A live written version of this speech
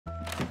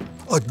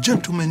A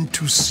gentleman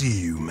to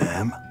see you,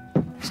 ma'am.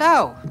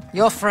 So,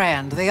 your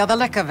friend, the other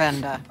liquor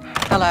vendor.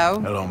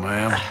 Hello. Hello,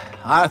 ma'am.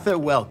 Arthur,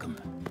 welcome.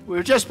 We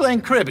were just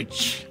playing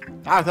cribbage.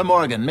 Arthur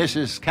Morgan,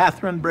 Mrs.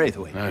 Catherine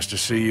Braithwaite. Nice to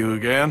see you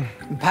again.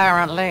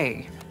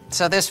 Apparently.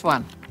 So this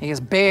one, he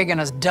is big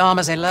and as dumb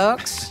as he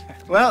looks?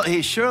 Well,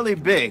 he's surely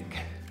big,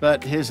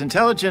 but his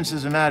intelligence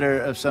is a matter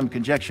of some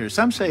conjecture.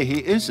 Some say he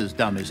is as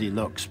dumb as he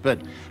looks,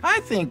 but I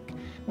think,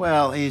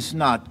 well, he's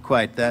not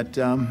quite that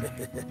dumb.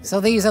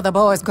 So these are the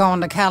boys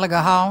going to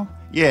Caliga Hall?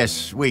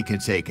 Yes, we can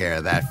take care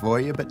of that for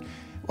you, but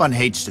one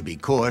hates to be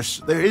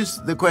coarse. There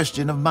is the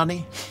question of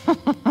money.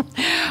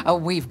 Oh,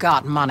 we've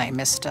got money,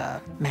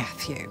 Mr.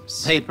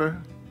 Matthews.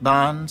 Paper,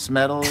 bonds,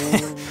 metal.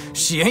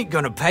 She ain't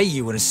gonna pay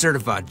you with a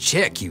certified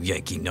check, you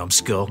Yankee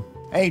numbskull.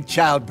 Ain't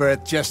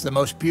childbirth just the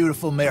most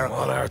beautiful miracle?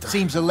 Come on, Arthur.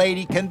 Seems a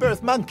lady can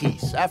birth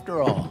monkeys,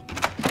 after all.